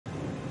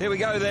Here we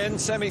go then,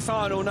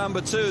 semi-final number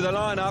 2, the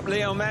lineup.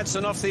 Leon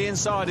Madsen off the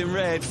inside in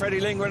red,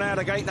 Freddie Lindgren out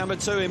of gate number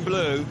 2 in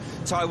blue,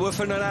 Ty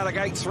Woofenden out of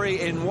gate 3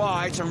 in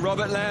white, and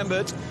Robert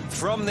Lambert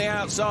from the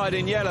outside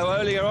in yellow.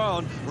 Earlier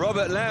on,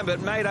 Robert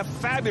Lambert made a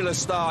fabulous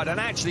start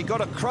and actually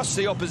got across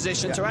the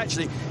opposition to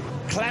actually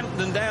clamp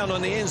them down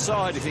on the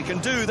inside. If he can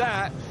do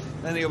that,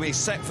 then he'll be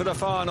set for the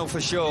final for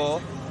sure.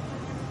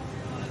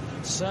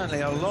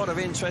 Certainly a lot of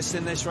interest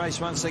in this race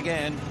once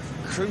again.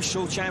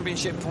 Crucial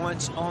championship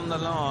points on the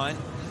line.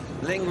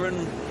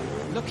 Lindgren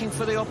looking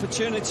for the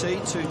opportunity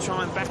to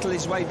try and battle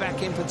his way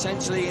back in,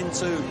 potentially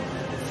into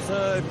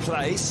 3rd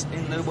place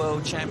in the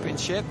World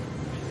Championship.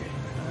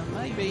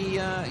 Maybe,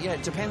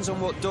 it depends on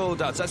what Doyle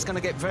does. That's going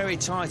to get very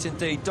tight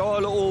indeed.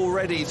 Doyle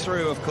already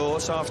through, of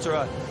course, after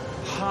a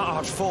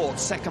hard-fought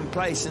 2nd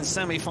place in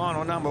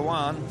semi-final number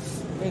 1.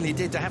 Really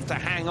did have to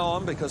hang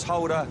on because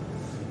Holder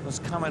was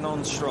coming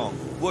on strong.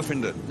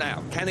 Woofenden,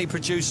 now, can he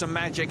produce some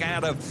magic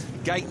out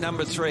of gate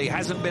number 3?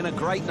 Hasn't been a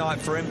great night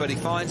for him, but he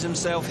finds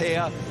himself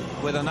here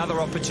with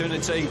another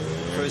opportunity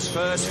for his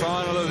first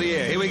final of the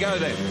year. Here we go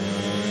then.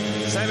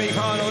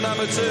 Semi-final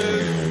number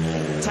 2.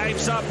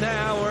 Tapes up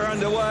now, we're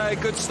underway.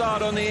 Good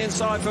start on the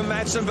inside from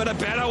Madsen, but a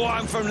better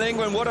one from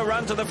Lindgren. What a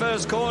run to the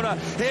first corner.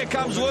 Here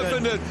comes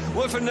Woofenden.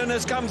 Woofenden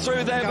has come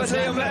through there, but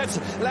Leon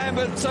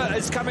Lambert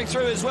is coming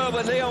through as well,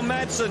 but Leon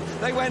Madsen,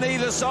 they went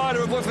either side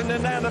of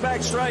Woofenden down the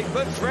back straight,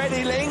 but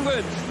Freddie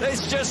Lindgren,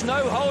 there's just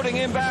no holding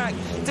him back.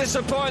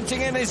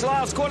 Disappointing in his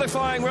last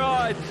qualifying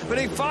ride, but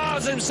he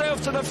fires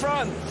himself to the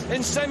front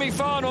in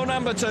semi-final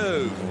number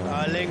 2.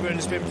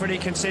 Lindgren's been pretty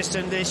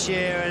consistent this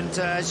year, and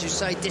as you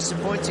say,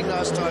 disappointing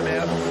last time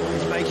out.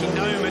 He's making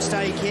no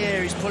mistake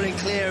here. He's pulling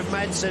clear of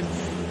Madsen,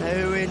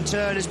 who in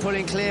turn is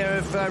pulling clear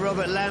of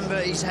Robert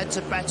Lambert. He's had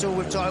to battle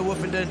with Ty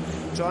Woofenden,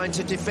 trying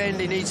to defend.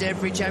 He needs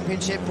every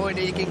championship point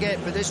he can get,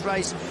 but this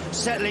race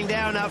settling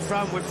down up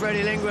front with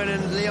Freddie Lindgren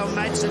and Leon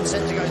Madsen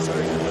set to go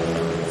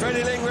through.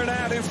 Freddie Lindgren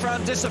out in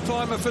front.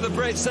 Disappointment for the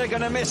Brits. They're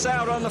going to miss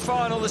out on the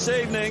final this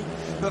evening.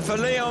 But for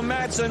Leon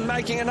Madsen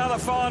making another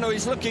final,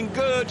 he's looking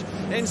good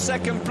in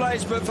 2nd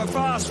place. But for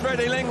fast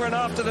Freddie Lindgren,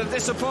 after the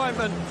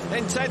disappointment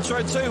in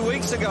Tetro 2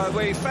 weeks ago,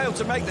 where he failed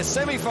to make the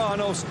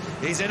semi-finals,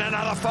 he's in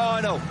another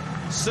final.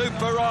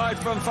 Super ride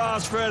from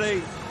fast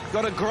Freddie.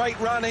 Got a great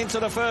run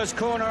into the first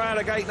corner out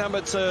of gate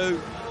number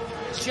 2.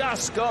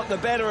 Just got the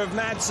better of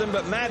Madsen,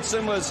 but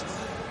Madsen was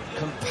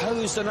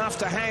composed enough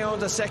to hang on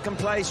to 2nd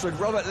place, with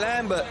Robert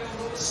Lambert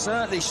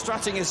certainly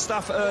strutting his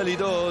stuff early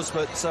doors.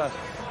 But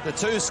the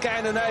 2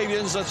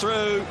 Scandinavians are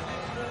through,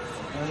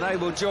 and they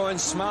will join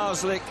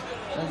Smarslick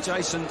and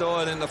Jason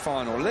Doyle in the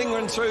final.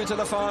 Lindgren through to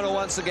the final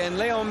once again.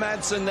 Leon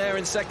Madsen there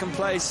in 2nd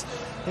place.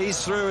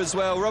 He's through as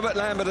well. Robert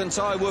Lambert and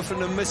Ty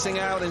Woofenden missing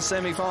out in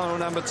semi-final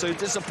number 2.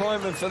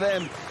 Disappointment for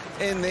them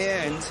in the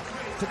end,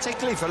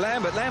 particularly for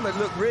Lambert. Lambert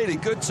looked really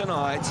good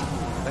tonight,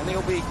 and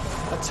he'll be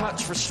a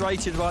touch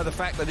frustrated by the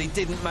fact that he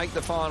didn't make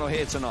the final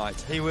here tonight.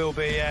 He will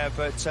be,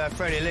 but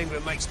Freddie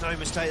Lindgren makes no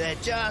mistake there.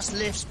 Just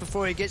lifts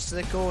before he gets to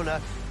the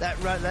corner.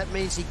 That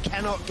means he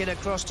cannot get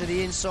across to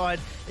the inside.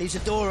 Leaves a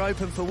door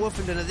open for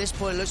Woofenden. At this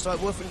point, it looks like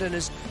Woofenden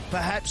has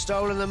perhaps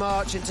stolen the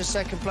march into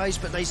 2nd place,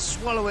 but they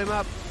swallow him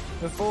up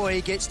before he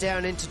gets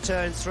down into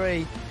turn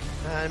 3.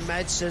 And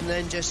Madsen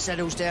then just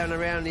settles down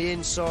around the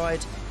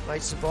inside,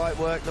 makes the bike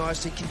work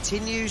nicely,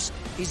 continues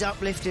his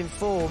uplifting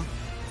form,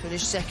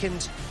 finished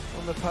 2nd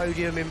on the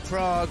podium in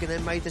Prague, and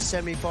then made the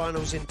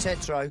semi-finals in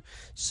Tetro.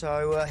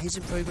 So his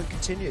improvement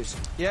continues.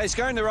 Yeah, he's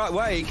going the right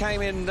way. He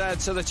came in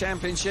to the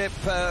championship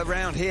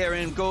round here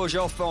in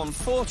Gorzów on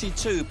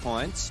 42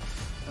 points,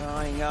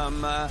 going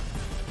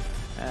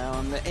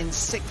in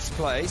 6th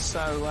place,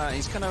 so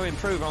he's going to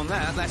improve on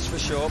that, that's for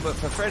sure. But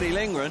for Freddie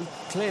Lindgren,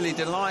 clearly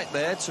delight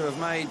there to have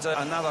made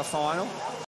another final.